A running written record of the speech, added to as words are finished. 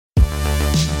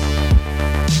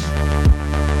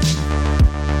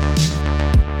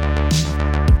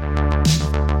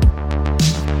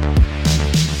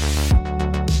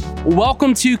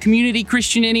Welcome to Community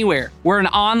Christian Anywhere. We're an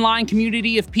online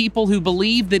community of people who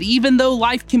believe that even though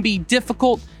life can be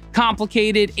difficult,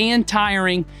 complicated, and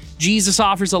tiring, Jesus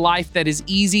offers a life that is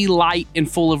easy, light,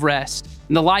 and full of rest.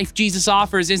 And the life Jesus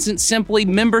offers isn't simply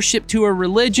membership to a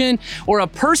religion or a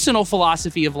personal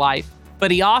philosophy of life,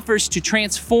 but He offers to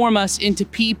transform us into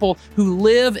people who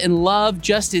live and love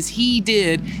just as He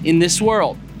did in this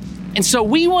world. And so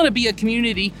we want to be a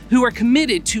community who are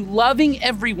committed to loving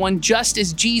everyone just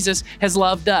as Jesus has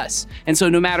loved us. And so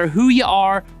no matter who you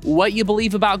are, what you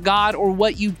believe about God, or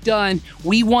what you've done,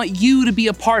 we want you to be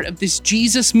a part of this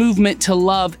Jesus movement to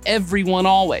love everyone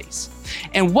always.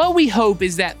 And what we hope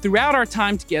is that throughout our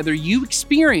time together, you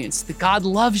experience that God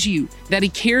loves you, that He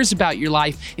cares about your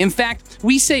life. In fact,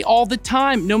 we say all the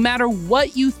time, no matter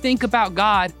what you think about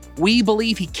God, we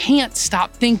believe He can't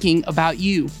stop thinking about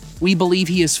you. We believe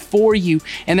He is for you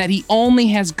and that He only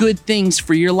has good things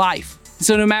for your life.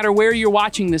 So no matter where you're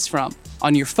watching this from,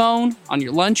 on your phone, on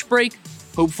your lunch break,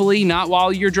 hopefully not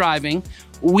while you're driving,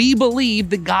 we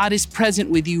believe that God is present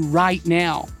with you right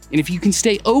now. And if you can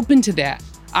stay open to that,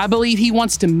 I believe He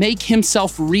wants to make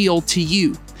Himself real to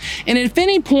you. And if at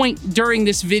any point during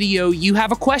this video you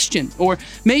have a question, or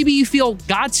maybe you feel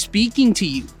God speaking to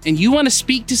you and you want to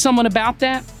speak to someone about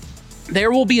that,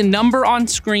 there will be a number on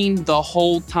screen the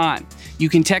whole time. You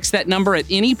can text that number at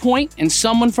any point and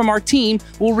someone from our team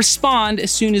will respond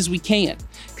as soon as we can.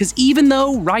 Because even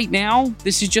though right now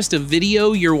this is just a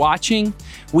video you're watching,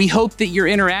 we hope that your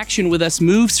interaction with us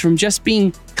moves from just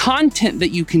being content that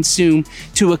you consume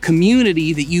to a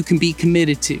community that you can be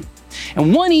committed to.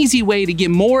 And one easy way to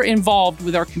get more involved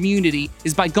with our community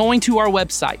is by going to our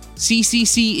website,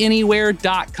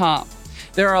 cccanywhere.com.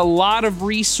 There are a lot of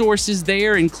resources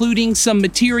there, including some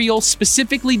material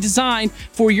specifically designed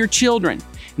for your children.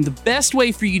 And the best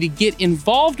way for you to get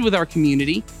involved with our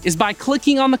community is by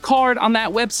clicking on the card on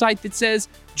that website that says,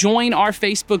 join our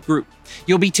Facebook group.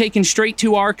 You'll be taken straight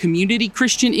to our Community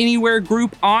Christian Anywhere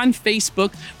group on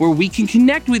Facebook, where we can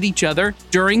connect with each other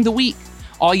during the week.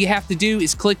 All you have to do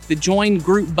is click the join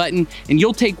group button, and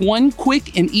you'll take one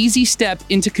quick and easy step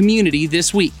into community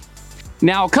this week.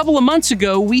 Now, a couple of months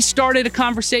ago, we started a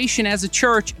conversation as a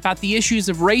church about the issues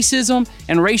of racism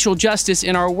and racial justice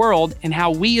in our world, and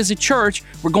how we as a church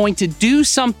were going to do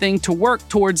something to work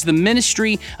towards the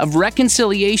ministry of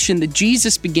reconciliation that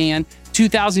Jesus began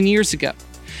 2,000 years ago.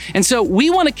 And so we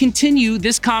want to continue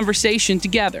this conversation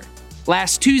together.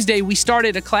 Last Tuesday, we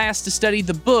started a class to study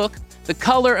the book, The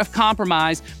Color of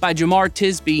Compromise by Jemar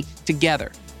Tisby,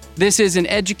 together. This is an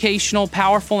educational,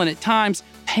 powerful, and at times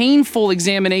painful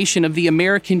examination of the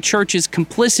American church's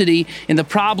complicity in the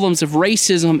problems of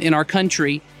racism in our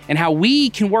country, and how we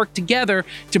can work together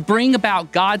to bring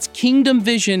about God's kingdom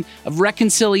vision of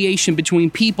reconciliation between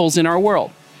peoples in our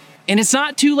world. And it's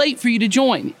not too late for you to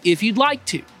join if you'd like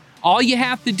to. All you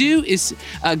have to do is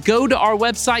go to our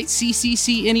website,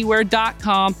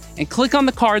 cccanywhere.com, and click on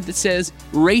the card that says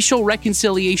Racial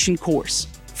Reconciliation Course.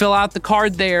 Fill out the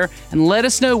card there and let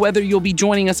us know whether you'll be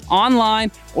joining us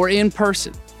online or in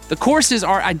person. The courses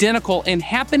are identical and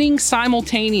happening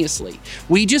simultaneously.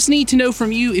 We just need to know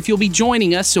from you if you'll be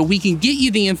joining us so we can get you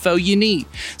the info you need.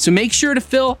 So make sure to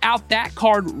fill out that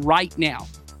card right now.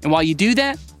 And while you do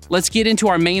that, let's get into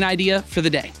our main idea for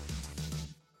the day.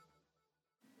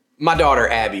 My daughter,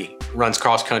 Abby, runs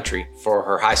cross country for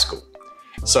her high school.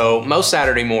 So most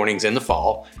Saturday mornings in the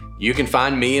fall, you can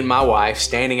find me and my wife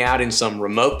standing out in some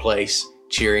remote place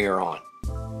cheering her on.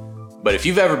 But if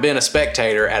you've ever been a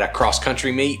spectator at a cross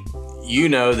country meet, you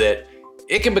know that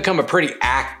it can become a pretty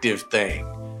active thing.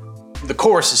 The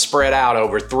course is spread out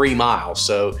over 3 miles,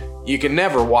 so you can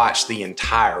never watch the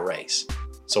entire race.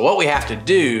 So what we have to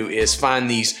do is find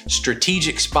these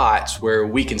strategic spots where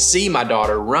we can see my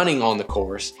daughter running on the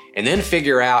course, and then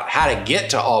figure out how to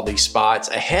get to all these spots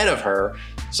ahead of her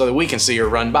so that we can see her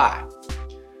run by.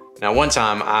 Now, one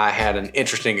time I had an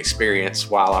interesting experience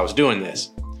while I was doing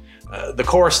this. The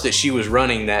course that she was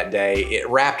running that day, it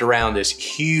wrapped around this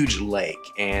huge lake,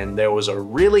 and there was a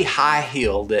really high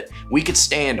hill that we could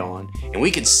stand on, and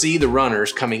we could see the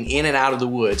runners coming in and out of the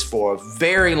woods for a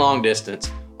very long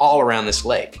distance all around this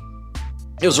lake.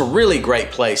 It was a really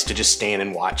great place to just stand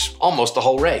and watch almost the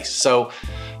whole race. So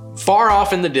far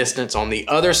off in the distance on the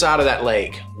other side of that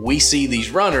lake, we see these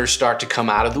runners start to come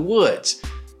out of the woods.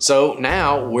 So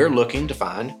now we're looking to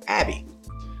find Abby.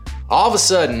 All of a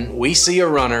sudden, we see a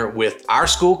runner with our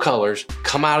school colors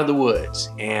come out of the woods,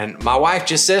 and my wife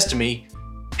just says to me,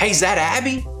 "Hey, is that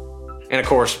Abby?" And of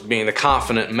course, being the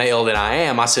confident male that I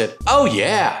am, I said, "Oh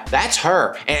yeah, that's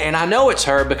her. And I know it's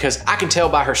her because I can tell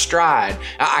by her stride.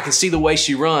 I can see the way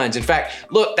she runs. In fact,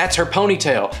 look, that's her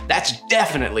ponytail. That's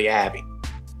definitely Abby."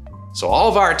 So all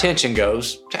of our attention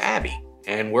goes to Abby,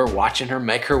 and we're watching her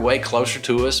make her way closer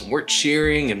to us, and we're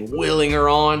cheering and willing her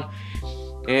on.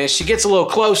 And as she gets a little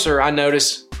closer, I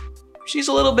notice she's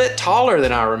a little bit taller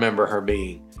than I remember her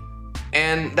being.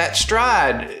 And that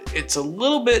stride, it's a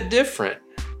little bit different.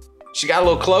 She got a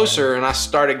little closer and I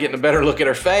started getting a better look at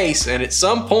her face. And at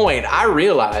some point I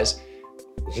realized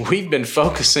we've been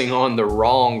focusing on the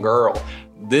wrong girl.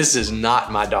 This is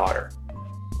not my daughter.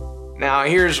 Now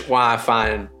here's what I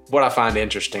find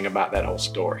interesting about that whole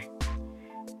story.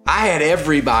 I had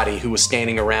everybody who was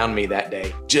standing around me that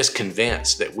day just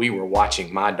convinced that we were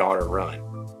watching my daughter run.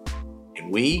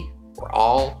 And we were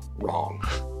all wrong.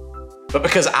 But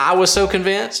because I was so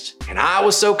convinced and I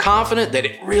was so confident that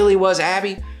it really was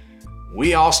Abby,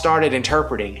 we all started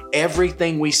interpreting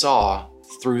everything we saw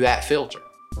through that filter.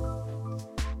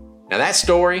 Now that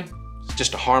story is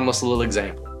just a harmless little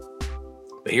example.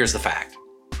 But here's the fact.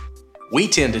 We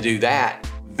tend to do that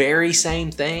very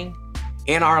same thing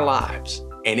in our lives,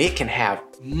 and it can have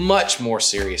much more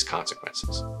serious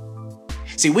consequences.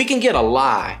 See, we can get a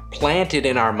lie planted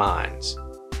in our minds,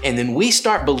 and then we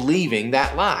start believing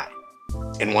that lie.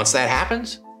 And once that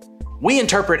happens, we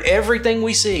interpret everything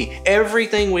we see,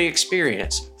 everything we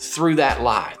experience through that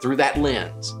lie, through that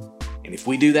lens. And if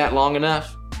we do that long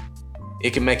enough,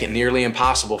 it can make it nearly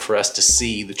impossible for us to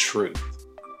see the truth.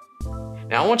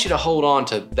 Now, I want you to hold on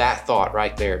to that thought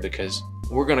right there because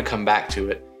we're going to come back to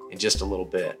it in just a little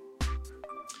bit.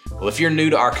 Well, if you're new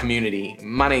to our community,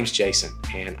 my name's Jason,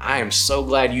 and I am so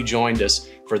glad you joined us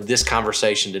for this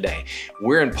conversation today.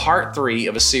 We're in part 3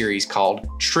 of a series called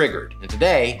Triggered, and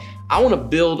today I want to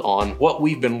build on what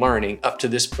we've been learning up to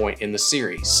this point in the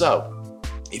series. So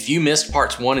if you missed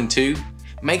parts 1 and 2,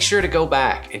 make sure to go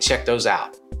back and check those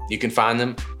out. You can find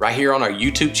them right here on our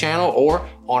YouTube channel or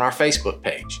on our Facebook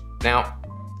page. Now,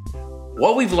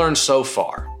 what we've learned so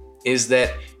far is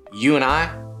that you and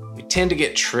I, we tend to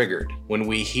get triggered when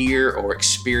we hear or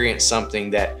experience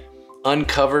something that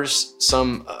uncovers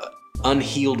some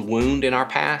unhealed wound in our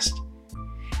past.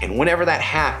 And whenever that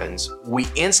happens, we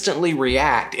instantly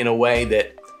react in a way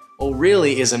that, well,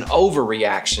 really is an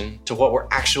overreaction to what we're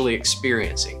actually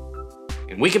experiencing.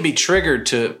 And we can be triggered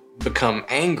to become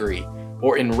angry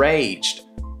or enraged,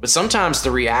 but sometimes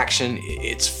the reaction,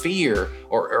 it's fear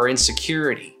or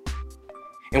insecurity.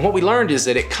 And what we learned is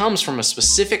that it comes from a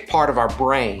specific part of our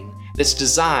brain that's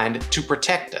designed to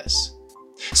protect us.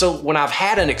 So when I've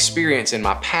had an experience in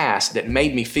my past that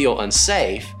made me feel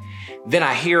unsafe, then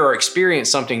I hear or experience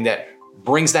something that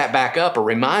brings that back up or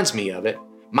reminds me of it,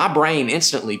 my brain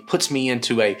instantly puts me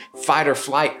into a fight or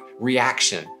flight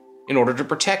reaction in order to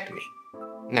protect me.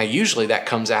 Now, usually that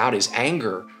comes out as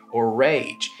anger or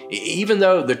rage, even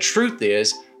though the truth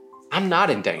is I'm not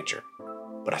in danger,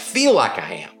 but I feel like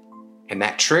I am. And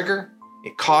that trigger,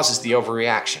 it causes the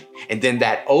overreaction. And then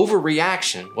that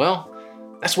overreaction, well,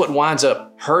 that's what winds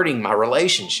up hurting my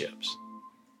relationships.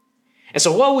 And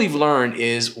so what we've learned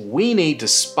is we need to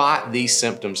spot these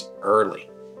symptoms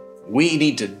early. We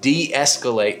need to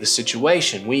de-escalate the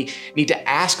situation. We need to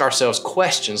ask ourselves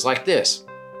questions like this.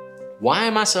 Why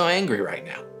am I so angry right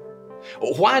now?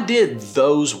 Why did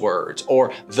those words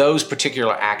or those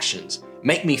particular actions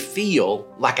make me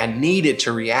feel like I needed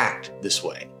to react this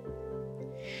way?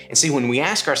 And see, when we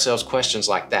ask ourselves questions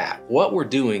like that, what we're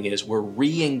doing is we're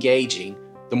re-engaging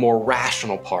the more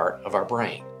rational part of our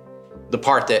brain, the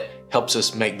part that helps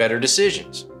us make better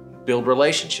decisions, build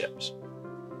relationships.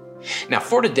 Now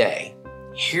for today,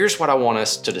 here's what I want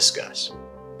us to discuss.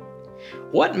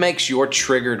 What makes your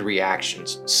triggered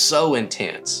reactions so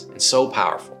intense and so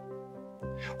powerful?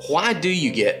 Why do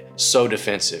you get so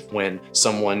defensive when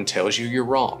someone tells you you're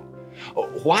wrong?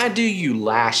 Why do you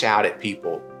lash out at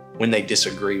people when they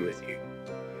disagree with you?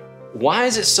 Why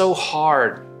is it so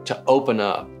hard to open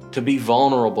up, to be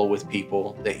vulnerable with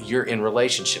people that you're in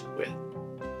relationship with?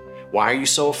 Why are you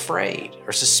so afraid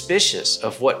or suspicious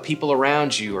of what people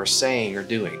around you are saying or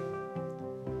doing?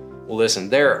 Well, listen,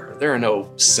 there are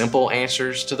no simple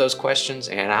answers to those questions,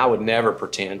 and I would never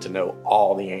pretend to know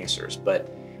all the answers.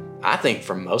 But I think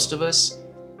for most of us,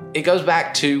 it goes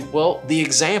back to, well, the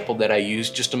example that I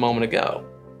used just a moment ago.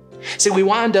 See, we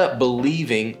wind up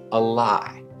believing a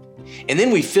lie, and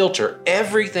then we filter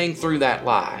everything through that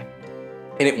lie,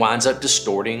 and it winds up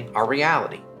distorting our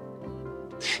reality.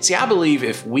 See, I believe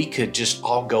if we could just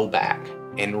all go back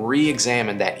and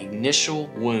re-examine that initial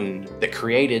wound that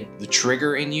created the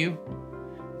trigger in you,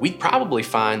 we'd probably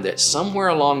find that somewhere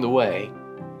along the way,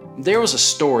 there was a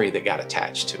story that got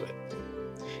attached to it.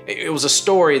 It was a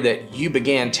story that you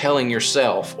began telling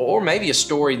yourself, or maybe a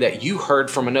story that you heard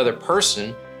from another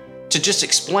person to just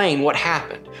explain what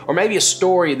happened, or maybe a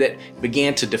story that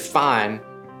began to define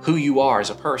who you are as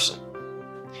a person.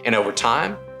 And over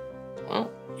time,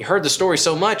 well, you heard the story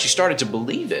so much you started to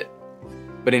believe it.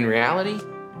 But in reality,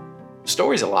 the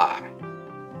story's a lie.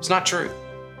 It's not true.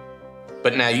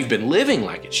 But now you've been living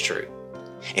like it's true.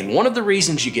 And one of the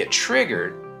reasons you get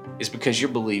triggered is because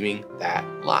you're believing that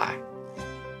lie.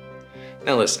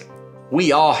 Now listen,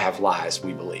 we all have lies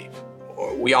we believe,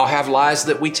 or we all have lies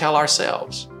that we tell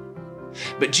ourselves.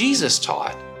 But Jesus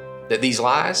taught that these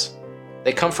lies,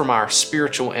 they come from our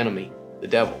spiritual enemy, the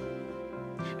devil.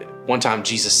 One time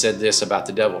Jesus said this about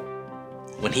the devil: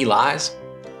 when he lies,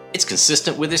 it's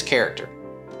consistent with his character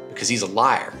because he's a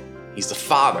liar. He's the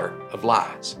father of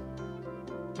lies.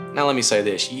 Now let me say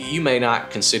this, you may not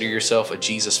consider yourself a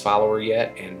Jesus follower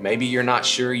yet, and maybe you're not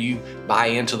sure you buy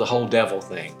into the whole devil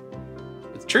thing.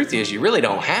 But the truth is, you really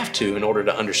don't have to in order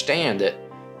to understand that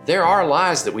there are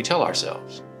lies that we tell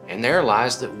ourselves, and there are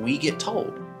lies that we get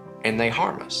told, and they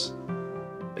harm us.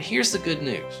 But here's the good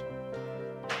news.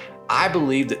 I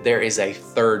believe that there is a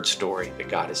third story that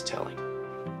God is telling.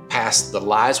 Past the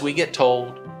lies we get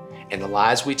told and the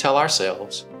lies we tell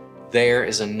ourselves, there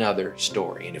is another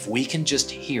story. And if we can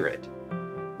just hear it,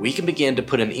 we can begin to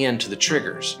put an end to the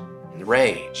triggers and the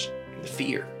rage and the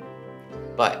fear.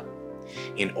 But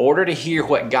in order to hear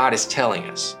what God is telling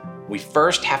us, we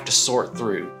first have to sort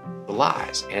through the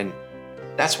lies. And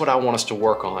that's what I want us to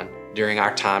work on during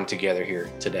our time together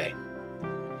here today.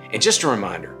 And just a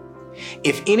reminder,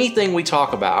 if anything we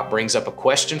talk about brings up a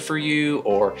question for you,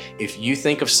 or if you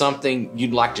think of something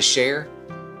you'd like to share,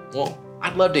 well,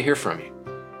 I'd love to hear from you.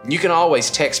 You can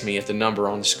always text me at the number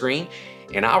on the screen,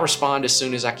 and I'll respond as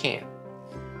soon as I can.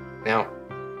 Now,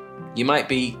 you might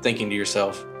be thinking to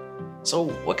yourself, so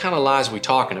what kind of lies are we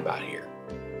talking about here?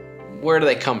 Where do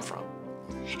they come from?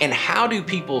 And how do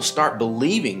people start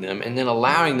believing them and then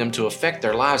allowing them to affect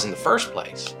their lives in the first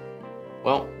place?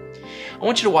 Well, I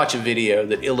want you to watch a video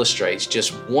that illustrates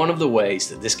just one of the ways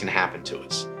that this can happen to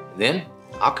us. Then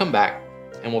I'll come back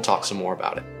and we'll talk some more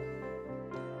about it.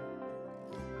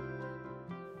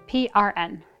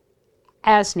 PRN,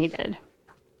 as needed.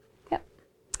 Yep.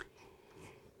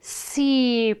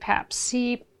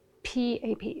 CPAP,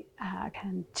 CPAP,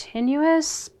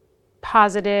 continuous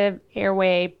positive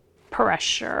airway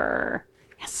pressure.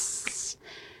 Yes.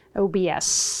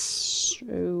 OBS.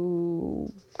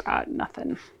 Oh, God,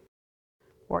 nothing.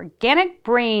 Organic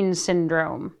brain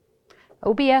syndrome.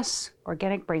 OBS,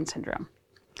 organic brain syndrome.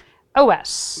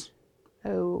 OS.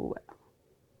 Oh,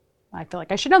 I feel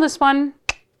like I should know this one.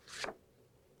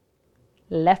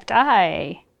 Left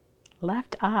eye.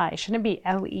 Left eye. Shouldn't it be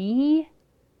LE?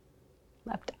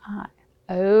 Left eye.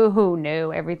 Oh,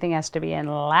 no. Everything has to be in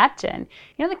Latin.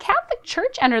 You know, the Catholic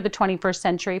Church entered the 21st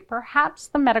century. Perhaps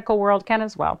the medical world can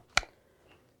as well.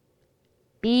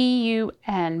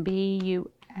 B-U-N.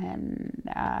 B-U-N.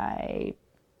 I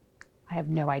have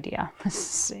no idea.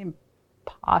 This is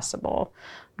impossible.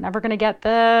 I'm never going to get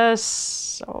this.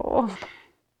 So...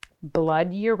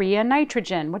 blood, urea,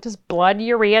 nitrogen. What does blood,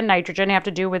 urea, nitrogen have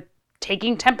to do with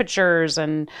taking temperatures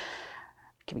and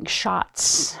giving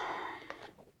shots?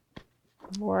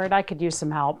 Lord, I could use some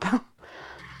help.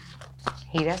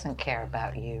 He doesn't care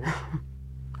about you.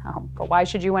 Oh, but why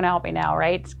should you want to help me now,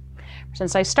 right?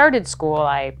 Since I started school,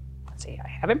 I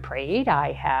haven't prayed,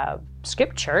 I have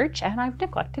skipped church, and I've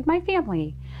neglected my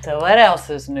family. So what else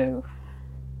is new?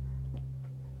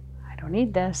 I don't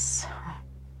need this.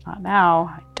 Not now.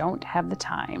 I don't have the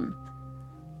time.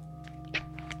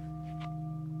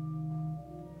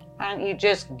 Why don't you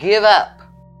just give up?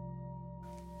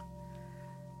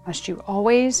 Must you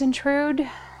always intrude?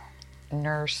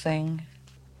 Nursing.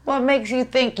 What makes you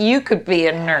think you could be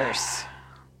a nurse?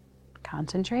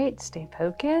 Concentrate, stay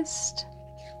focused.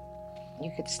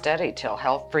 You could study till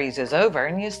hell freezes over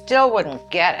and you still wouldn't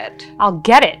get it. I'll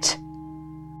get it.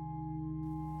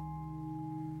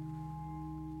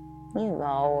 You've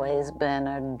always been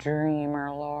a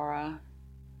dreamer, Laura.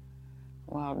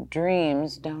 Well,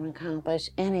 dreams don't accomplish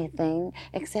anything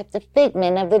except the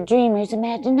figment of the dreamer's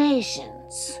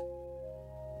imaginations.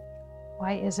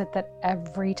 Why is it that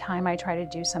every time I try to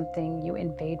do something, you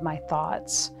invade my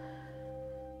thoughts?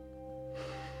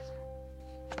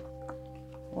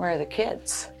 Where are the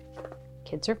kids?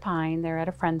 Kids are fine. They're at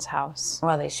a friend's house.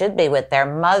 Well, they should be with their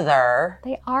mother.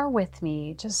 They are with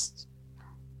me, just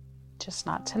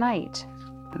not tonight.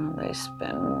 Well, they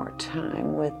spend more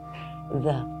time with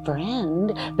the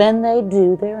friend than they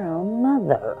do their own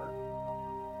mother.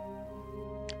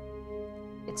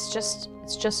 It's just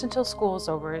until school's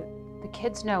over. The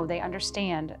kids know, they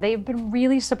understand. They've been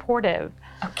really supportive.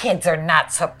 Oh, kids are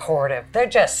not supportive. They're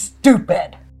just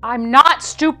stupid. I'm not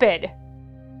stupid.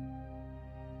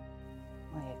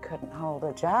 Well, you couldn't hold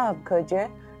a job, could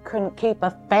you? couldn't keep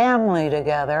a family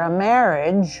together, a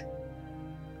marriage.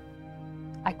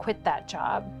 I quit that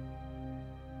job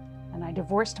and I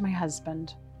divorced my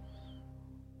husband.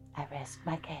 I rest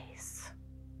my case.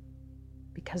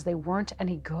 Because they weren't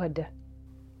any good.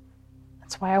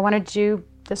 That's why I wanted to do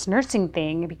this nursing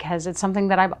thing, because it's something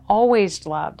that I've always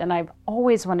loved and I've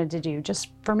always wanted to do just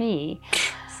for me.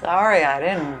 Sorry I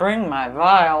didn't bring my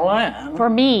violin. For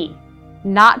me,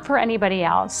 not for anybody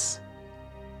else.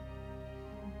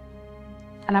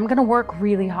 And I'm gonna work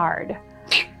really hard.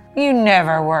 You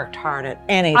never worked hard at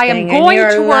anything I am in going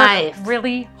your to work life.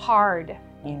 really hard.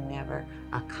 You never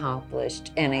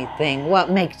accomplished anything. What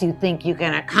makes you think you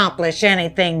can accomplish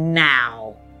anything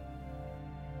now?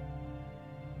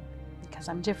 Because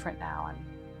I'm different now and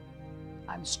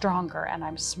I'm stronger and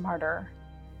I'm smarter.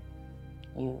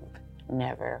 You've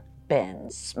never been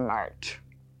smart.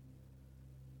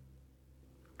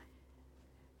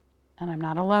 And I'm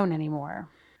not alone anymore.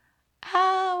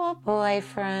 Oh, a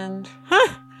boyfriend.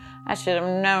 Huh. I should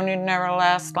have known you'd never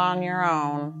last on your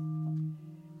own.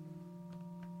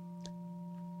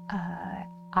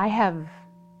 I have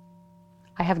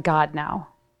God now.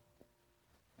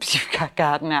 You've got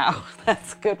God now.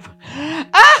 That's good.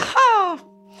 Oh!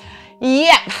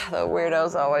 Yep, the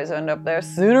weirdos always end up there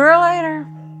sooner or later.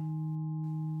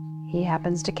 He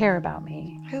happens to care about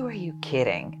me. Who are you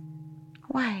kidding?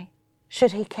 Why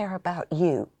should he care about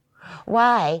you?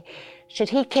 Why should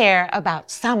he care about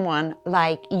someone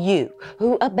like you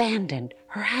who abandoned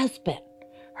her husband,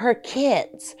 her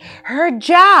kids, her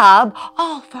job,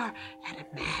 all for an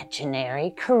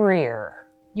imaginary career?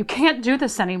 You can't do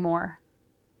this anymore.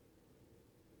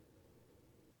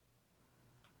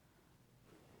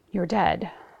 You're dead.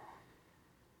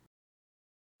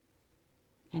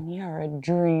 And you're a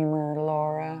dreamer,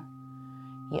 Laura.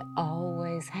 You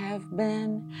always have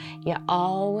been. You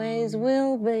always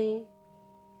will be.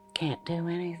 Can't do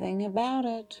anything about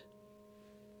it.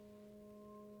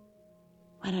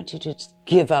 Why don't you just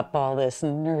give up all this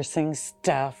nursing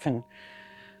stuff and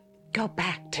go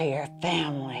back to your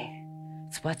family?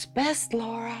 It's what's best,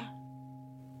 Laura.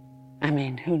 I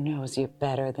mean, who knows you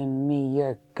better than me?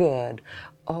 You're good.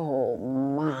 Oh,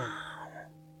 Mom.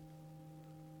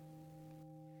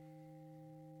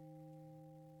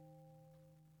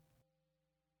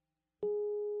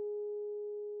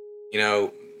 You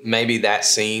know, maybe that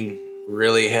scene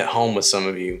really hit home with some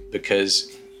of you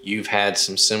because you've had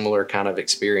some similar kind of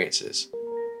experiences.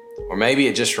 Or maybe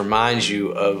it just reminds you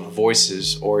of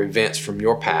voices or events from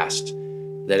your past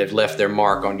that have left their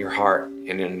mark on your heart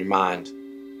and in your mind.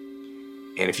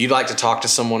 And if you'd like to talk to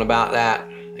someone about that,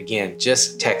 again,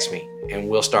 just text me and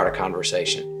we'll start a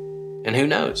conversation. And who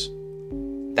knows?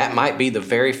 That might be the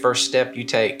very first step you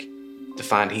take to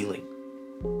find healing.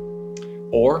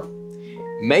 Or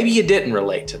maybe you didn't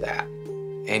relate to that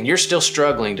and you're still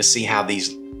struggling to see how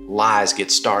these lies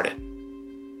get started.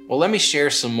 Well, let me share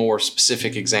some more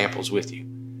specific examples with you.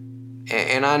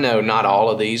 And I know not all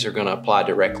of these are going to apply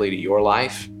directly to your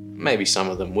life. Maybe some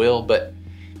of them will, but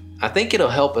I think it'll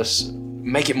help us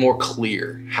make it more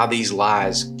clear how these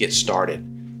lies get started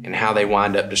and how they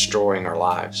wind up destroying our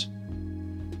lives.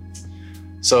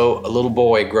 So a little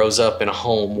boy grows up in a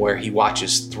home where he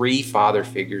watches 3 father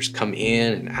figures come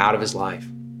in and out of his life.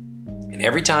 And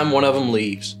every time one of them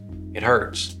leaves, it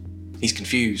hurts. He's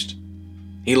confused.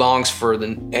 He longs for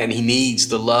and he needs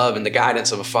the love and the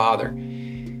guidance of a father.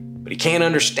 But he can't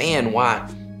understand why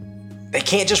they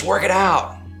can't just work it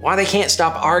out, why they can't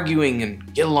stop arguing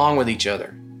and get along with each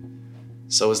other.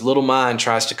 So his little mind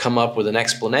tries to come up with an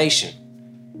explanation,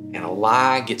 and a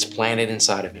lie gets planted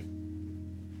inside of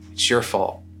him. It's your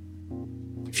fault.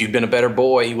 If you'd been a better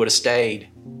boy, you would have stayed.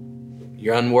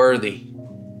 You're unworthy.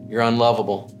 You're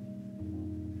unlovable.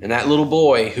 And that little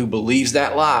boy who believes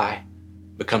that lie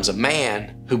becomes a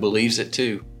man who believes it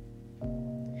too.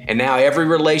 And now every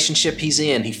relationship he's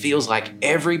in, he feels like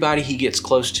everybody he gets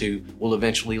close to will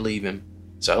eventually leave him.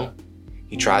 So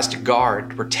he tries to guard,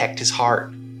 to protect his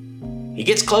heart. He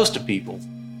gets close to people,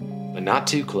 but not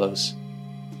too close.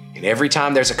 And every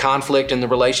time there's a conflict in the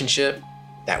relationship,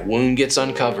 that wound gets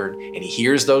uncovered and he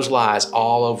hears those lies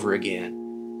all over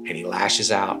again. And he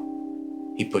lashes out.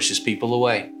 He pushes people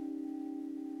away.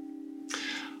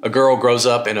 A girl grows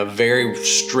up in a very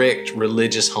strict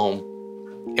religious home.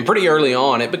 And pretty early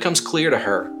on, it becomes clear to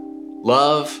her.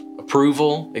 Love,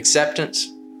 approval, acceptance,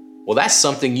 well, that's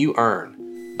something you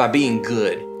earn by being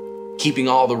good, keeping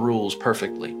all the rules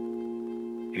perfectly.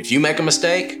 And if you make a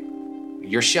mistake,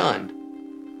 you're shunned.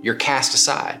 You're cast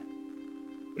aside.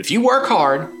 But if you work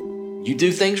hard, you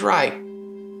do things right,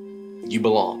 you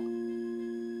belong.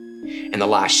 And the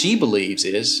lie she believes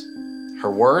is her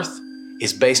worth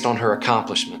is based on her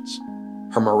accomplishments,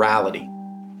 her morality.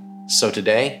 So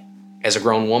today, as a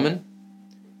grown woman,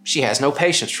 she has no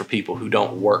patience for people who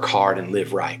don't work hard and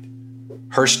live right.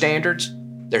 Her standards,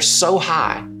 they're so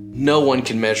high, no one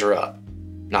can measure up.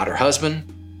 Not her husband,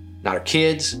 not her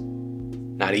kids,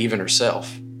 not even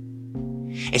herself.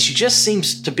 And she just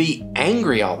seems to be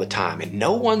angry all the time, and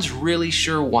no one's really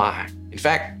sure why. In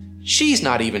fact, she's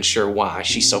not even sure why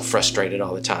she's so frustrated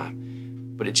all the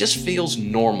time, but it just feels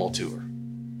normal to her.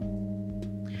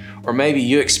 Or maybe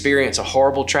you experience a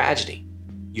horrible tragedy.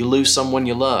 You lose someone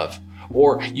you love,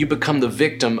 or you become the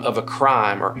victim of a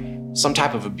crime or some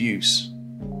type of abuse.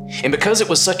 And because it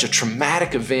was such a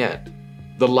traumatic event,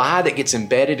 the lie that gets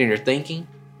embedded in your thinking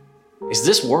is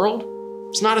this world,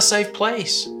 it's not a safe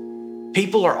place.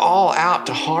 People are all out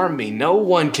to harm me. No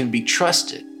one can be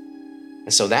trusted.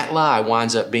 And so that lie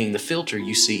winds up being the filter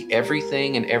you see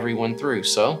everything and everyone through.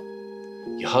 So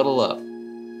you huddle up,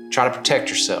 try to protect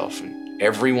yourself and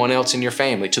everyone else in your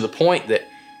family to the point that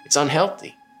it's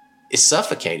unhealthy. It's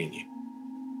suffocating you.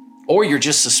 Or you're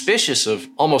just suspicious of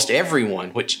almost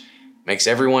everyone, which makes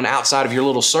everyone outside of your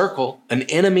little circle an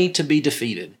enemy to be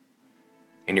defeated.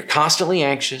 And you're constantly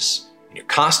anxious, and you're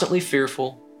constantly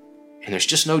fearful, and there's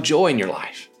just no joy in your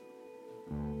life.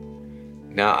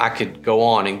 Now, I could go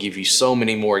on and give you so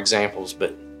many more examples,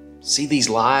 but see, these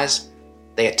lies,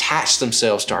 they attach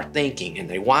themselves to our thinking, and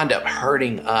they wind up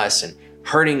hurting us and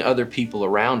hurting other people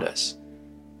around us.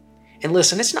 And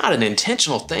listen, it's not an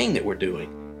intentional thing that we're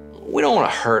doing. We don't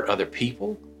want to hurt other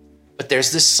people, but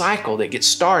there's this cycle that gets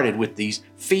started with these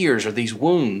fears or these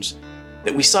wounds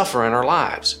that we suffer in our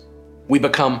lives. We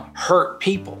become hurt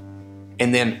people,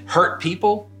 and then hurt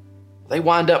people, they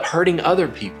wind up hurting other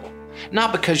people.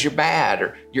 Not because you're bad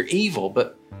or you're evil,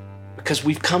 but because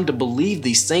we've come to believe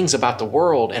these things about the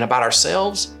world and about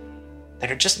ourselves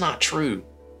that are just not true.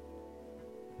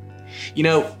 You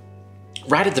know,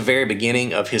 right at the very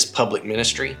beginning of his public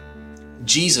ministry,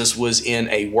 Jesus was in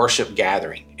a worship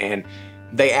gathering, and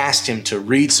they asked him to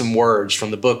read some words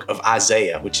from the book of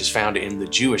Isaiah, which is found in the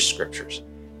Jewish scriptures.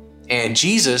 And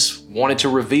Jesus wanted to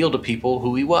reveal to people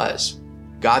who he was,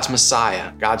 God's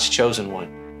Messiah, God's chosen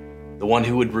one, the one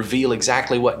who would reveal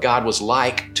exactly what God was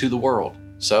like to the world.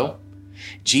 So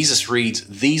Jesus reads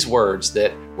these words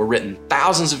that were written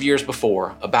thousands of years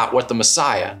before about what the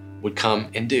Messiah would come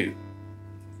and do.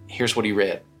 Here's what he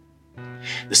read.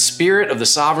 "The Spirit of the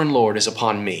Sovereign Lord is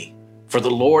upon me, for the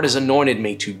Lord has anointed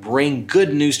me to bring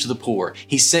good news to the poor.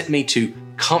 He sent me to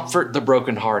comfort the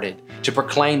brokenhearted, to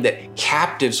proclaim that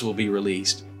captives will be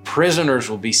released, prisoners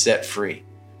will be set free.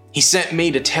 He sent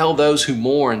me to tell those who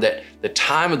mourn that the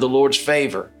time of the Lord's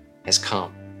favor has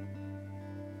come."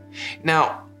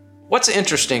 Now, what's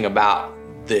interesting about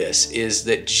this is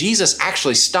that Jesus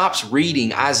actually stops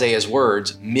reading Isaiah's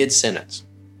words mid-sentence.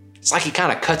 It's like he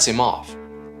kind of cuts him off.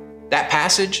 That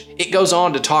passage, it goes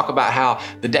on to talk about how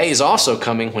the day is also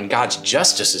coming when God's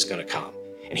justice is going to come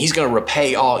and he's going to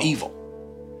repay all evil.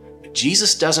 But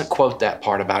Jesus doesn't quote that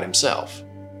part about himself.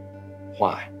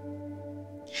 Why?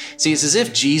 See, it's as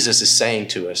if Jesus is saying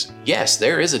to us, yes,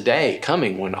 there is a day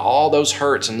coming when all those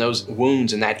hurts and those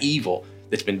wounds and that evil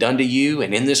that's been done to you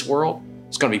and in this world,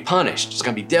 it's going to be punished, it's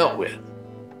going to be dealt with.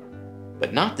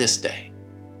 But not this day.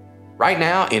 Right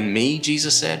now, in me,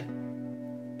 Jesus said,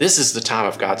 this is the time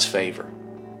of God's favor.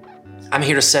 I'm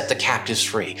here to set the captives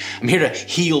free. I'm here to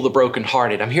heal the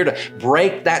brokenhearted. I'm here to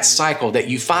break that cycle that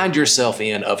you find yourself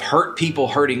in of hurt people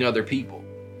hurting other people.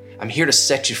 I'm here to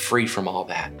set you free from all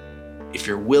that. If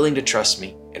you're willing to trust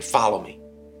me and follow me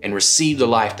and receive the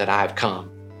life that I've come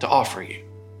to offer you.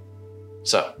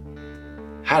 So,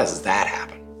 how does that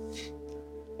happen?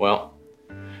 Well,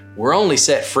 we're only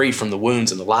set free from the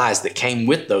wounds and the lies that came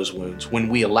with those wounds when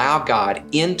we allow God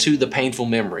into the painful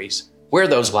memories where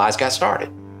those lies got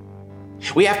started.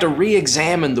 We have to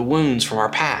re-examine the wounds from our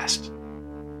past.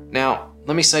 Now,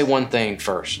 let me say one thing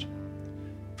first.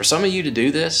 For some of you to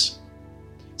do this,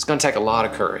 it's going to take a lot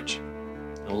of courage,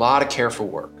 a lot of careful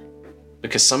work,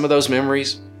 because some of those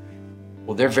memories,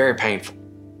 well, they're very painful.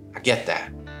 I get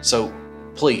that. So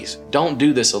please, don't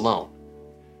do this alone.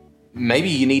 Maybe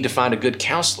you need to find a good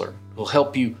counselor who'll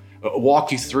help you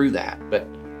walk you through that. But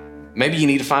maybe you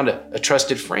need to find a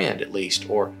trusted friend at least,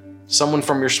 or someone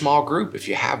from your small group if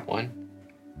you have one.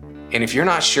 And if you're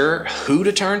not sure who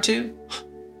to turn to,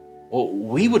 well,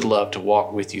 we would love to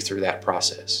walk with you through that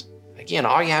process. Again,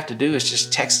 all you have to do is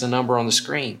just text the number on the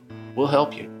screen. We'll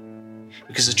help you.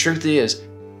 Because the truth is,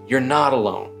 you're not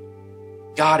alone.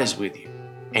 God is with you,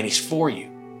 and He's for you,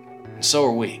 and so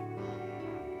are we.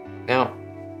 Now,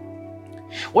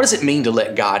 what does it mean to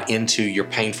let God into your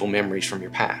painful memories from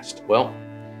your past? Well,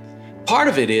 part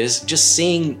of it is just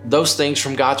seeing those things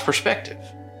from God's perspective.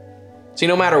 See,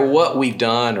 no matter what we've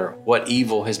done or what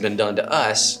evil has been done to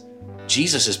us,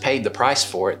 Jesus has paid the price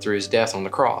for it through his death on the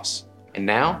cross. And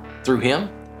now, through him,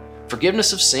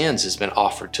 forgiveness of sins has been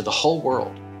offered to the whole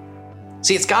world.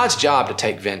 See, it's God's job to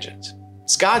take vengeance.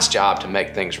 It's God's job to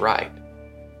make things right.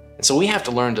 And so we have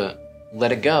to learn to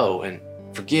let it go and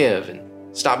forgive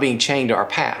and stop being chained to our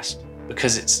past,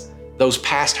 because it's those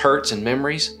past hurts and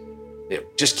memories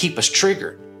that just keep us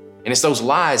triggered. And it's those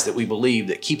lies that we believe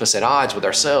that keep us at odds with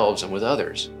ourselves and with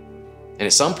others. And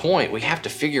at some point, we have to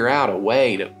figure out a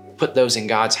way to put those in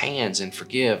God's hands and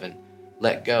forgive and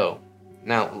let go.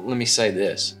 Now, let me say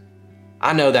this.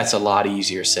 I know that's a lot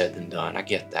easier said than done. I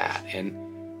get that. And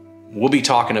we'll be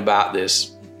talking about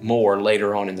this more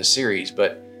later on in the series,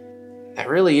 but that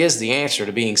really is the answer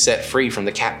to being set free from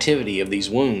the captivity of these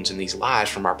wounds and these lies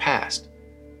from our past.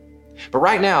 But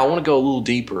right now, I want to go a little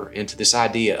deeper into this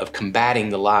idea of combating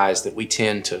the lies that we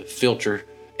tend to filter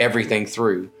everything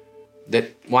through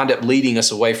that wind up leading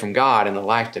us away from God and the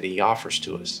life that he offers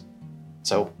to us.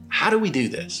 So how do we do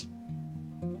this?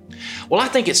 Well, I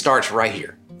think it starts right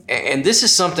here. And this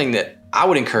is something that I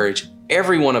would encourage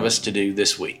every one of us to do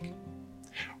this week.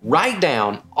 Write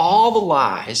down all the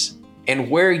lies and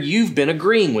where you've been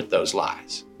agreeing with those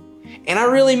lies. And I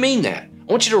really mean that.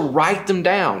 I want you to write them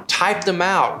down, type them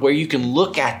out where you can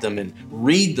look at them and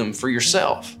read them for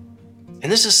yourself.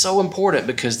 And this is so important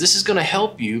because this is going to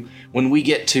help you when we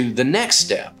get to the next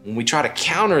step, when we try to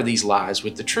counter these lies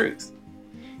with the truth.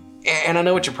 And I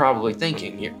know what you're probably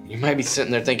thinking. You might be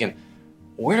sitting there thinking,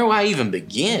 where do I even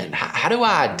begin? How do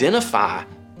I identify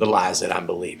the lies that I'm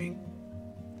believing?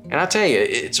 And I'll tell you,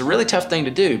 it's a really tough thing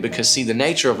to do because, see, the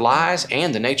nature of lies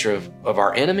and the nature of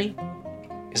our enemy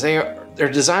is they're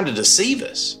designed to deceive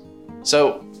us.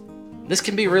 So this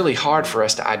can be really hard for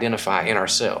us to identify in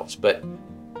ourselves, but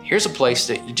here's a place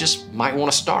that you just might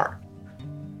want to start.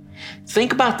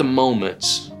 Think about the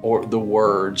moments or the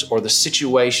words or the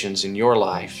situations in your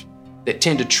life that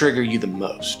tend to trigger you the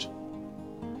most.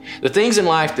 The things in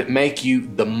life that make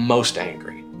you the most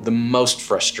angry, the most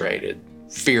frustrated,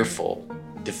 fearful,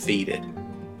 defeated.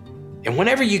 And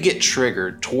whenever you get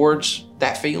triggered towards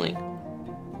that feeling,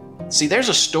 see, there's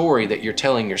a story that you're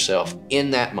telling yourself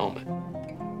in that moment.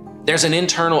 There's an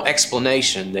internal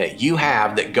explanation that you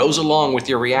have that goes along with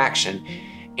your reaction,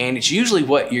 and it's usually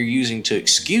what you're using to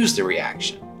excuse the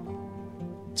reaction.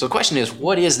 So the question is,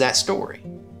 what is that story?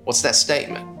 What's that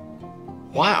statement?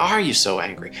 Why are you so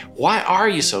angry? Why are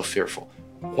you so fearful?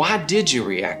 Why did you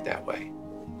react that way?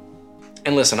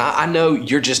 And listen, I know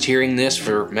you're just hearing this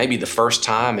for maybe the first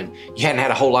time and you hadn't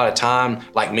had a whole lot of time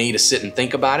like me to sit and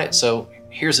think about it. So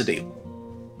here's the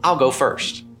deal. I'll go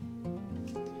first.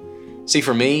 See,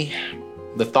 for me,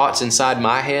 the thoughts inside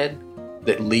my head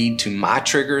that lead to my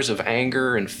triggers of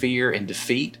anger and fear and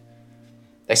defeat,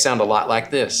 they sound a lot like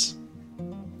this.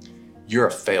 You're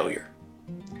a failure.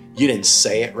 You didn't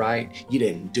say it right. You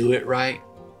didn't do it right.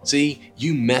 See,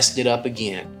 you messed it up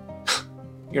again.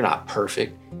 You're not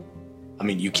perfect. I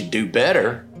mean, you can do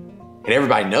better, and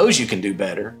everybody knows you can do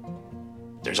better.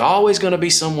 There's always going to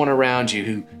be someone around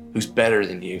you who's better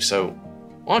than you. So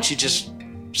why don't you just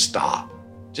stop?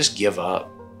 Just give up.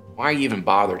 Why you even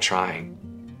bother trying?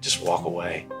 Just walk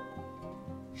away.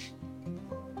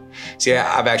 See,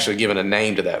 I've actually given a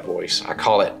name to that voice. I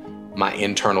call it my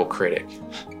internal critic.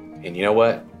 And you know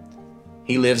what?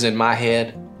 He lives in my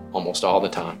head almost all the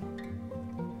time.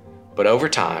 But over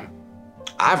time,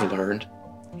 I've learned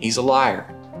he's a liar.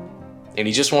 And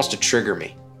he just wants to trigger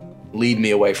me, lead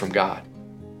me away from God.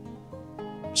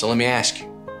 So let me ask you,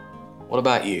 what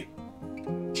about you?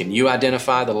 Can you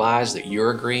identify the lies that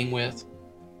you're agreeing with?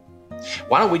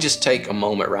 Why don't we just take a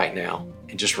moment right now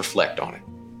and just reflect on it?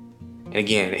 And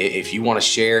again, if you want to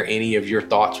share any of your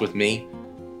thoughts with me,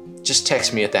 just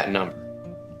text me at that number.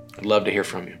 I'd love to hear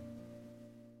from you.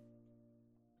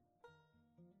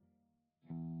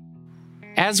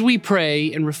 As we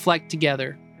pray and reflect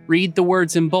together, read the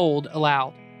words in bold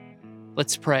aloud.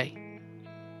 Let's pray.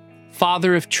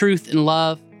 Father of truth and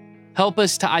love, help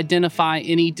us to identify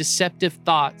any deceptive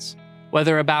thoughts,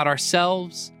 whether about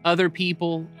ourselves, other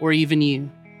people, or even you,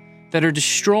 that are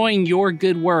destroying your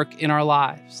good work in our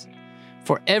lives.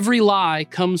 For every lie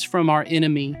comes from our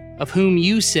enemy, of whom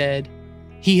you said,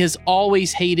 he has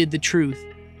always hated the truth,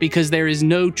 because there is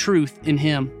no truth in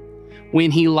him.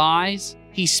 When he lies,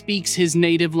 he speaks his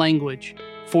native language,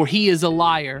 for he is a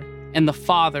liar and the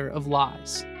father of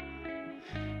lies.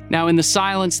 Now, in the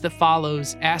silence that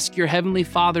follows, ask your heavenly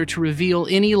Father to reveal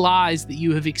any lies that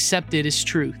you have accepted as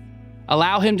truth.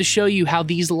 Allow him to show you how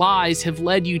these lies have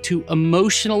led you to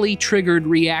emotionally triggered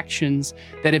reactions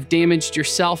that have damaged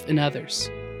yourself and others.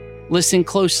 Listen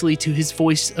closely to his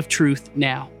voice of truth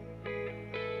now.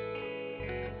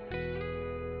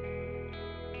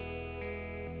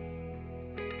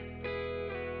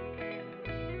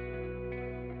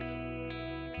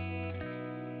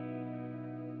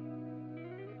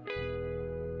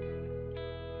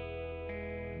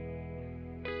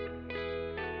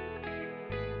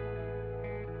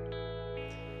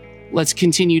 Let's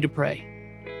continue to pray.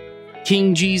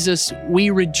 King Jesus, we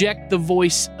reject the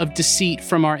voice of deceit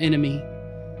from our enemy.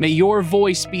 May your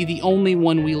voice be the only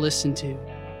one we listen to.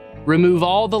 Remove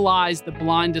all the lies that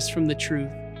blind us from the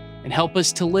truth and help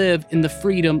us to live in the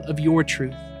freedom of your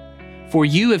truth. For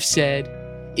you have said,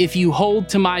 if you hold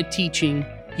to my teaching,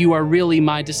 you are really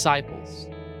my disciples.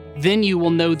 Then you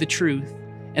will know the truth,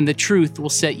 and the truth will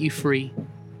set you free.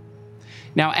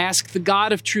 Now ask the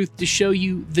God of truth to show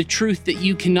you the truth that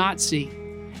you cannot see.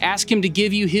 Ask him to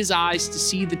give you his eyes to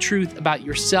see the truth about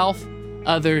yourself,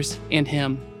 others, and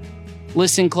him.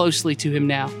 Listen closely to him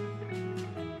now.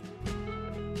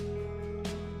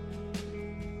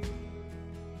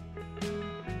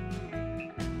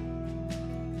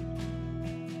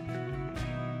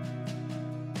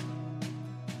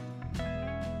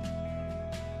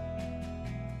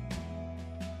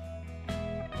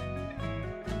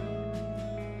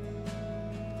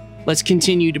 Let's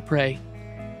continue to pray.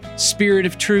 Spirit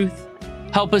of truth,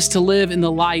 help us to live in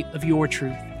the light of your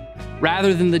truth,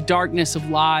 rather than the darkness of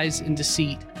lies and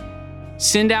deceit.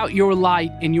 Send out your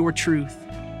light and your truth.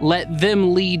 Let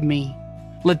them lead me.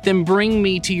 Let them bring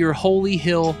me to your holy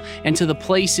hill and to the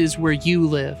places where you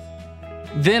live.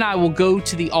 Then I will go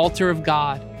to the altar of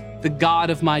God, the God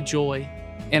of my joy,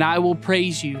 and I will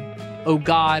praise you, O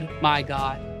God, my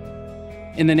God.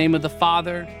 In the name of the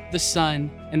Father, the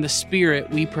Son, and the Spirit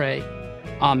we pray.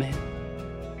 Amen.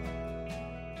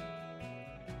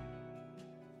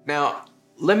 Now,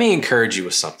 let me encourage you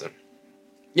with something.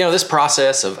 You know, this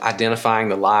process of identifying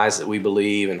the lies that we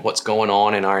believe and what's going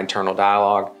on in our internal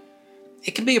dialogue,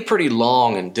 it can be a pretty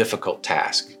long and difficult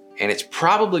task. And it's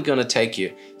probably going to take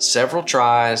you several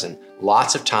tries and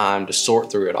lots of time to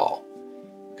sort through it all.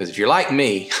 Because if you're like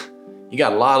me, you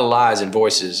got a lot of lies and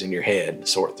voices in your head to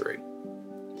sort through.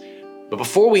 But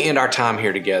before we end our time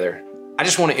here together, I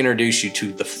just want to introduce you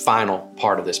to the final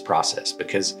part of this process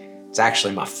because it's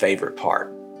actually my favorite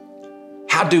part.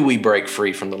 How do we break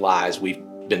free from the lies we've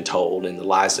been told and the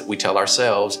lies that we tell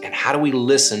ourselves? And how do we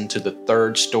listen to the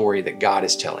third story that God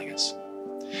is telling us?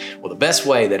 Well, the best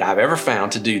way that I've ever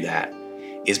found to do that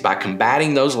is by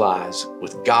combating those lies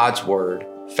with God's word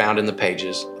found in the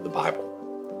pages of the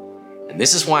Bible. And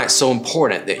this is why it's so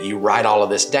important that you write all of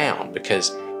this down, because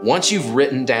once you've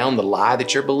written down the lie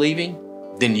that you're believing,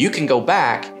 then you can go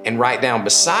back and write down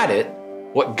beside it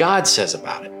what God says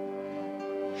about it.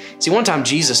 See, one time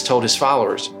Jesus told his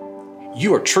followers,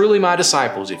 "You are truly my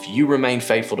disciples if you remain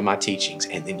faithful to my teachings,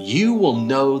 and then you will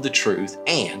know the truth,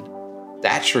 and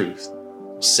that truth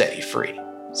will set you free."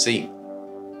 See,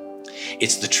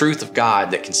 it's the truth of God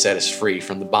that can set us free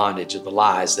from the bondage of the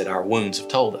lies that our wounds have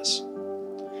told us.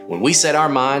 When we set our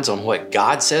minds on what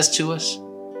God says to us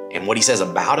and what he says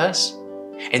about us,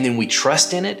 and then we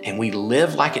trust in it and we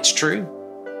live like it's true,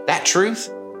 that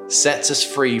truth sets us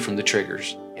free from the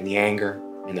triggers and the anger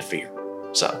and the fear.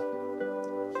 So,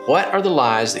 what are the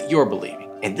lies that you're believing?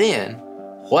 And then,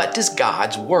 what does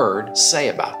God's word say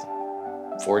about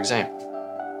them? For example,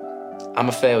 I'm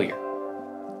a failure.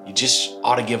 You just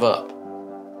ought to give up.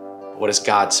 What does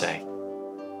God say?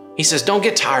 He says, don't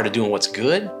get tired of doing what's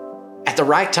good. At the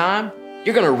right time,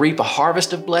 you're going to reap a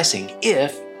harvest of blessing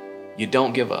if you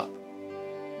don't give up.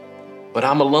 But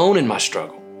I'm alone in my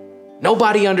struggle.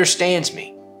 Nobody understands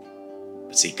me.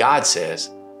 But see, God says,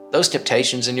 those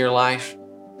temptations in your life,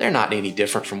 they're not any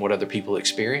different from what other people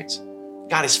experience.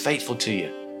 God is faithful to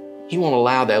you. He won't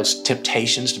allow those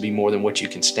temptations to be more than what you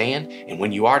can stand. And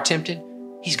when you are tempted,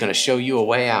 he's going to show you a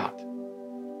way out.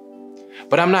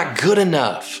 But I'm not good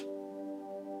enough.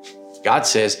 God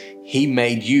says he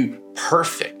made you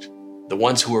perfect, the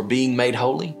ones who are being made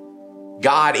holy.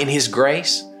 God, in his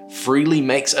grace, freely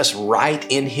makes us right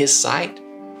in his sight.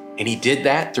 And he did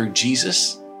that through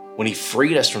Jesus when he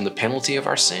freed us from the penalty of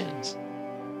our sins.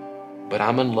 But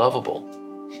I'm unlovable.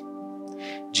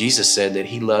 Jesus said that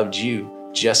he loved you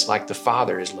just like the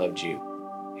Father has loved you.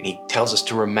 And he tells us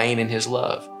to remain in his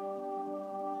love.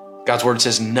 God's word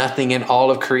says nothing in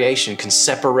all of creation can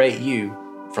separate you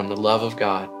from the love of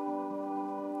God.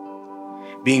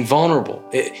 Being vulnerable,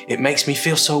 it makes me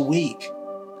feel so weak.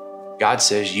 God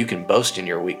says you can boast in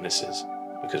your weaknesses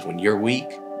because when you're weak,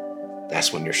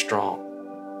 that's when you're strong.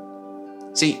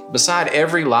 See, beside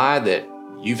every lie that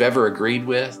you've ever agreed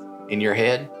with in your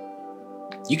head,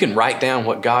 you can write down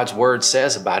what God's word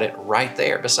says about it right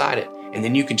there beside it, and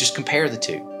then you can just compare the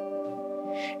two.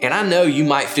 And I know you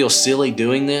might feel silly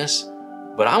doing this,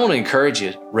 but I want to encourage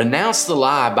you, renounce the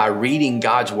lie by reading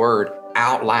God's word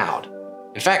out loud.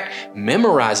 In fact,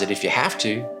 memorize it if you have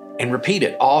to, and repeat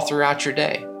it all throughout your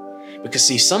day. Because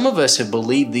see, some of us have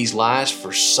believed these lies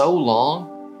for so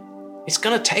long, it's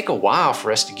going to take a while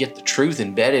for us to get the truth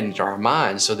embedded into our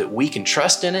minds so that we can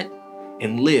trust in it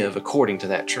and live according to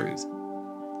that truth.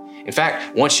 In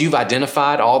fact, once you've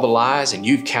identified all the lies and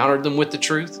you've countered them with the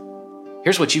truth,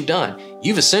 here's what you've done.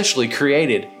 You've essentially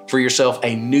created for yourself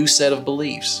a new set of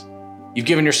beliefs. You've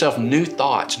given yourself new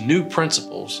thoughts, new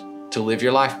principles to live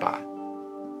your life by.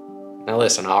 Now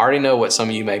listen, I already know what some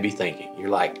of you may be thinking. You're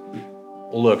like,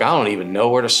 well, look, I don't even know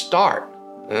where to start.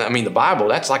 I mean, the Bible,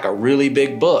 that's like a really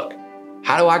big book.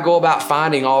 How do I go about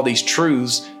finding all these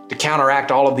truths to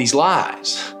counteract all of these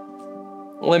lies?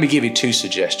 Well, let me give you 2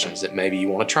 suggestions that maybe you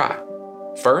want to try.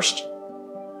 First,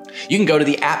 you can go to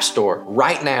the App Store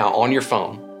right now on your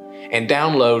phone and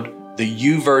download the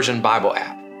YouVersion Bible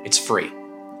app. It's free.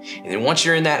 And then once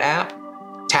you're in that app,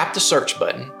 tap the search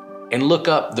button and look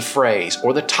up the phrase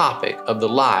or the topic of the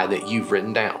lie that you've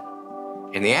written down.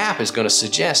 And the app is going to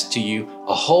suggest to you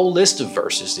a whole list of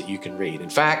verses that you can read. In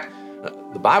fact,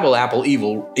 the Bible app will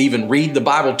even read the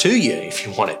Bible to you if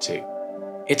you want it to.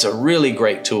 It's a really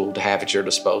great tool to have at your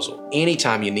disposal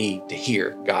anytime you need to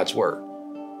hear God's word.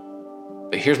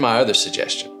 But here's my other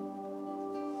suggestion.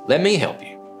 Let me help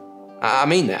you. I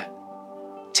mean that.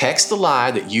 Text the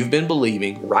lie that you've been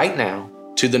believing right now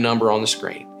to the number on the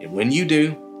screen. And when you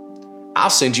do, I'll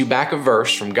send you back a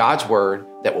verse from God's word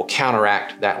that will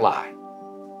counteract that lie.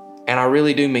 And I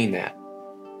really do mean that.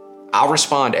 I'll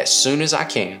respond as soon as I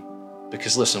can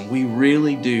because listen, we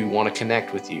really do want to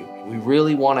connect with you. We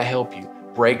really want to help you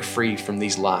break free from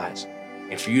these lies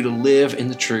and for you to live in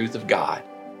the truth of God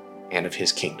and of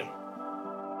His kingdom.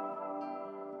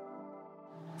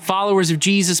 Followers of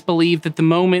Jesus believe that the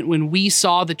moment when we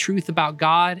saw the truth about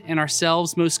God and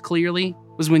ourselves most clearly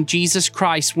was when Jesus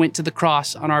Christ went to the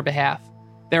cross on our behalf.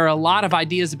 There are a lot of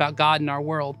ideas about God in our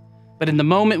world, but in the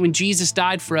moment when Jesus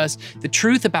died for us, the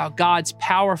truth about God's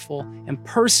powerful and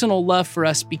personal love for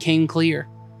us became clear.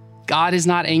 God is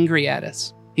not angry at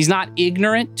us. He's not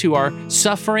ignorant to our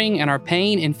suffering and our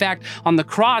pain. In fact, on the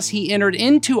cross, He entered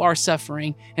into our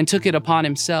suffering and took it upon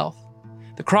Himself.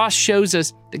 The cross shows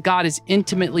us that God is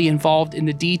intimately involved in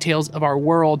the details of our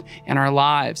world and our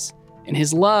lives, and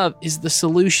His love is the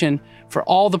solution for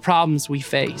all the problems we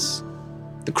face.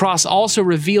 The cross also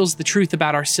reveals the truth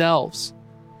about ourselves.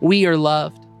 We are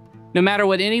loved. No matter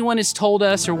what anyone has told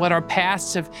us or what our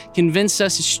pasts have convinced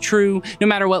us is true, no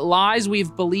matter what lies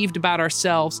we've believed about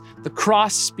ourselves, the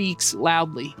cross speaks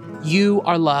loudly. You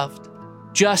are loved,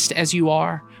 just as you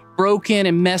are. Broken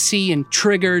and messy and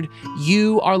triggered,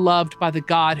 you are loved by the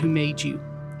God who made you.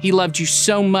 He loved you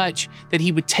so much that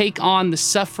He would take on the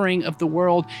suffering of the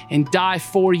world and die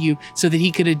for you so that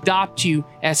He could adopt you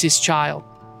as His child.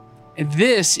 And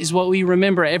this is what we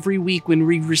remember every week when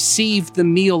we receive the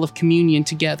meal of communion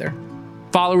together.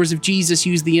 Followers of Jesus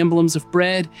use the emblems of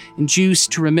bread and juice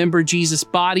to remember Jesus'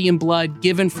 body and blood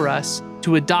given for us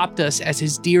to adopt us as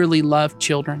His dearly loved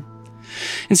children.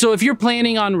 And so if you're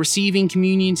planning on receiving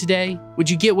communion today, would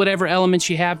you get whatever elements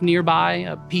you have nearby,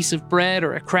 a piece of bread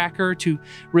or a cracker, to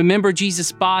remember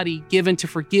Jesus' body given to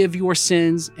forgive your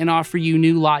sins and offer you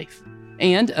new life?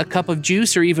 And a cup of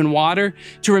juice or even water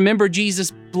to remember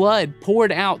Jesus' blood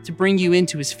poured out to bring you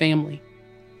into His family.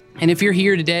 And if you're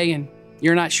here today and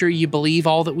you're not sure you believe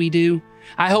all that we do,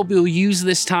 I hope you'll use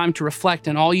this time to reflect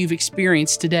on all you've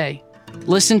experienced today.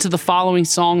 Listen to the following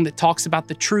song that talks about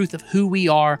the truth of who we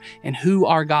are and who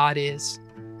our God is.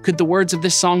 Could the words of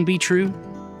this song be true?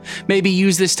 Maybe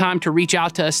use this time to reach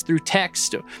out to us through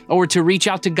text or to reach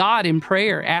out to God in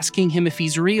prayer, asking Him if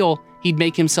He's real, He'd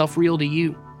make Himself real to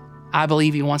you. I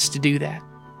believe He wants to do that.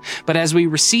 But as we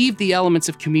receive the elements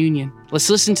of communion, let's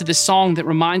listen to this song that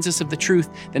reminds us of the truth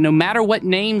that no matter what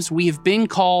names we have been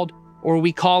called or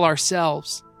we call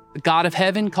ourselves, the God of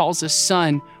heaven calls us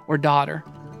son or daughter.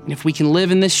 And if we can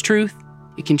live in this truth,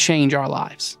 it can change our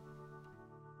lives.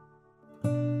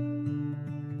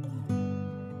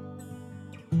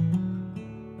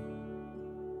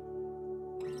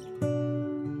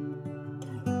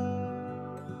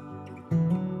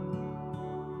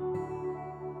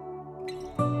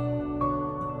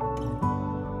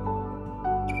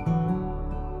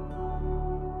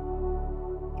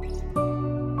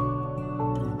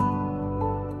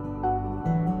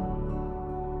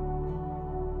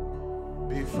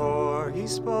 Before He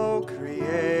spoke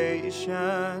creation,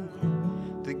 creation,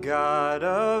 the God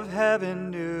of heaven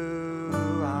knew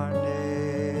our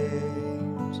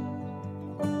names.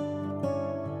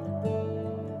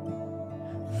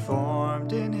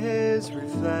 Formed in his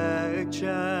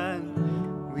reflection,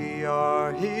 we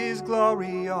are his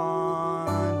glory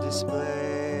on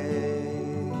display.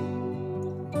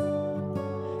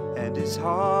 And his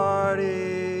heart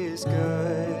is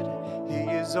good, he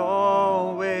is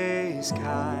always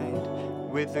kind.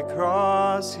 With the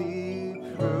cross he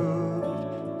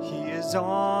proved he is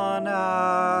on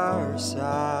our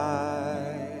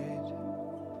side.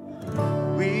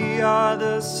 We are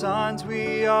the sons,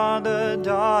 we are the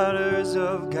daughters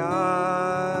of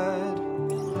God.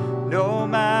 No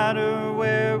matter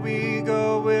where we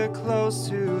go, we're close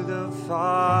to the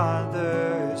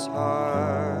Father's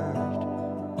heart.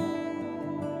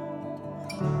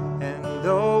 And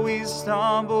though we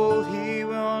stumble, he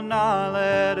will not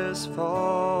let us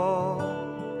fall.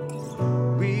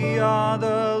 We are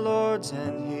the Lord's,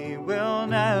 and he will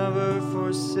never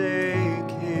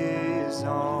forsake his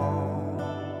own.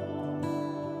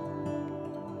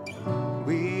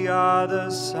 We are the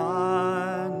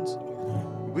sons,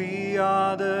 we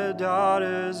are the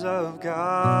daughters of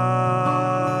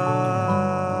God.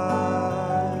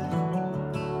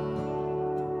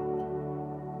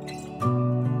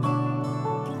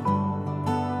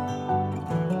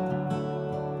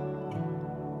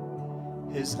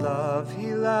 His love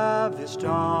he lavished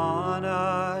on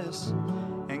us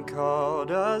and called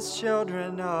us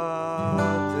children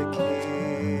of the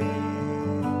King.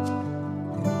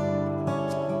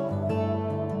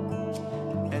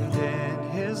 And in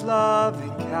his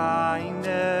loving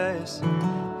kindness,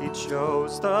 he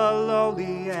chose the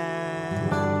lowly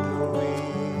and the weak.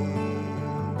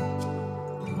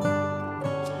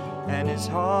 And his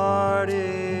heart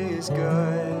is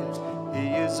good, he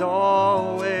is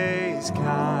always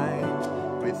kind.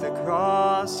 With the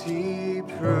cross he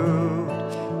proved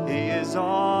he is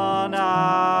on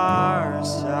our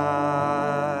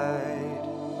side.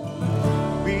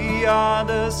 We are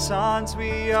the sons,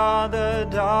 we are the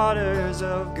daughters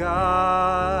of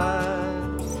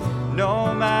God.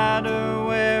 No matter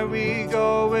where we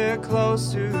go, we're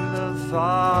close to the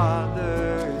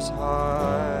Father's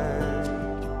heart.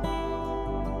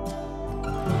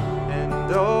 And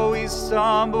though we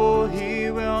stumble,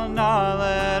 he will not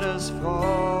let us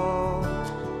fall.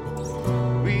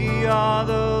 We are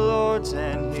the Lord's,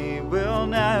 and he will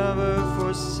never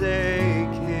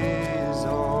forsake his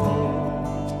own.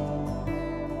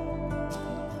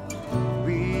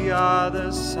 We are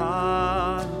the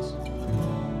sons,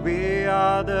 we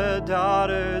are the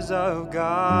daughters of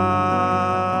God.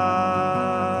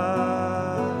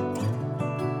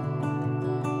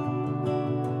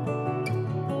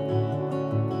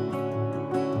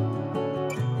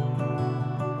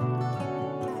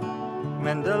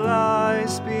 When the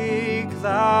lies speak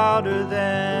louder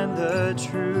than the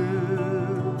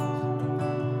truth,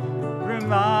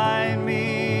 remind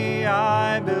me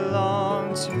I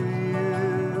belong to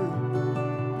you.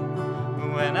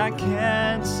 When I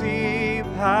can't see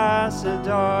past the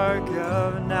dark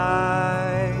of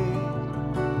night,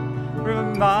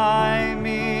 remind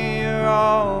me you're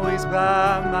always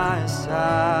by my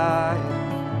side.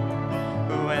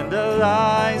 When the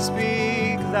lies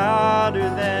speak louder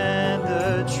than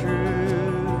the truth,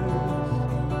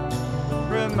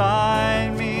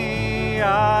 remind me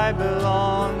I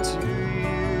belong to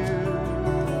you.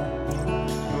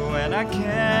 When I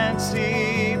can't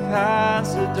see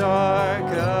past the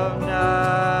dark of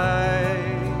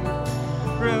night,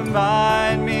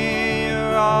 remind me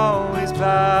you're always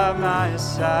by my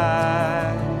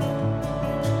side.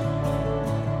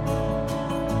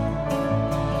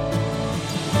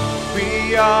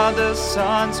 We are the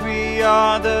sons, we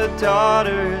are the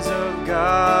daughters of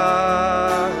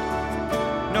God.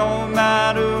 No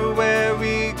matter where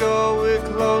we go, we're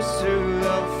close to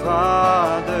the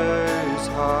Father's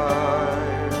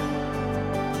heart.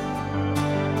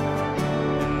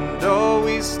 And though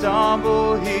we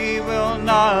stumble, he will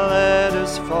not let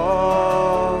us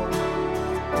fall.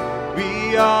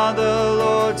 We are the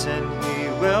Lord's, and he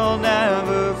will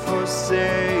never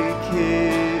forsake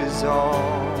his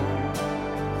own.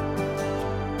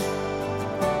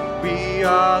 We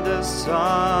are the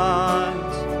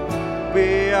sons,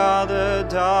 we are the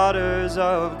daughters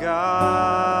of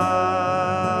God.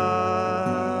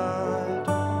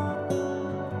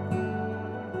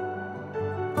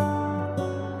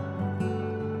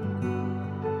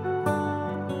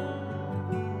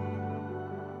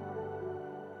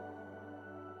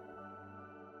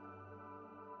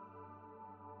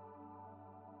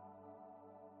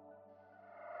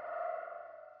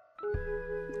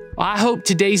 Well, I hope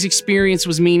today's experience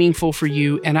was meaningful for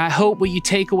you, and I hope what you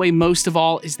take away most of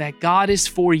all is that God is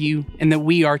for you and that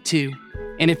we are too.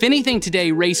 And if anything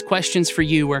today raised questions for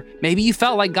you, or maybe you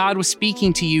felt like God was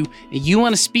speaking to you and you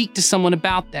want to speak to someone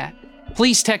about that,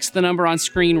 please text the number on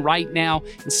screen right now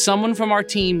and someone from our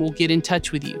team will get in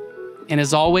touch with you. And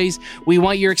as always, we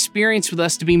want your experience with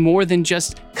us to be more than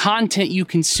just content you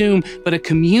consume, but a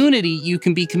community you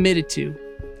can be committed to.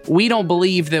 We don't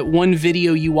believe that one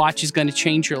video you watch is going to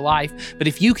change your life, but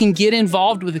if you can get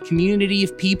involved with a community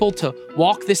of people to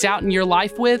walk this out in your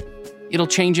life with, it'll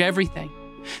change everything.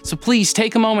 So please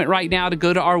take a moment right now to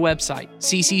go to our website,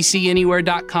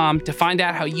 cccanywhere.com, to find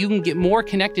out how you can get more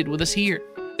connected with us here.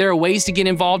 There are ways to get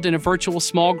involved in a virtual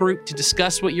small group to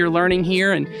discuss what you're learning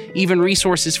here and even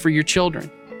resources for your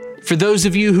children. For those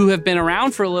of you who have been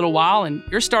around for a little while and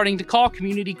you're starting to call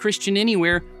Community Christian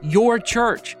Anywhere your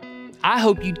church, I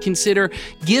hope you'd consider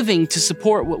giving to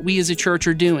support what we as a church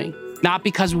are doing, not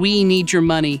because we need your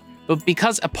money, but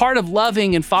because a part of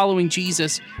loving and following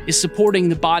Jesus is supporting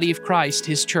the body of Christ,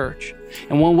 his church.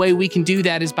 And one way we can do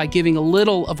that is by giving a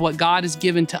little of what God has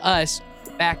given to us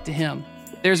back to him.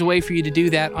 There's a way for you to do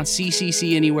that on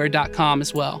cccanywhere.com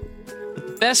as well. But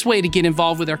the best way to get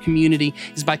involved with our community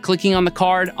is by clicking on the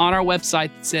card on our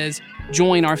website that says,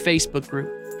 join our Facebook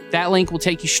group. That link will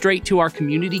take you straight to our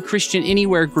Community Christian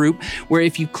Anywhere group, where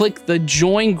if you click the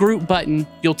Join Group button,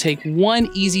 you'll take one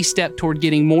easy step toward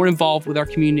getting more involved with our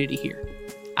community here.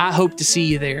 I hope to see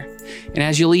you there. And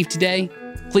as you leave today,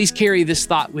 please carry this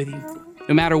thought with you.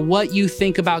 No matter what you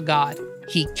think about God,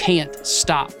 he can't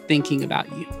stop thinking about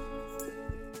you.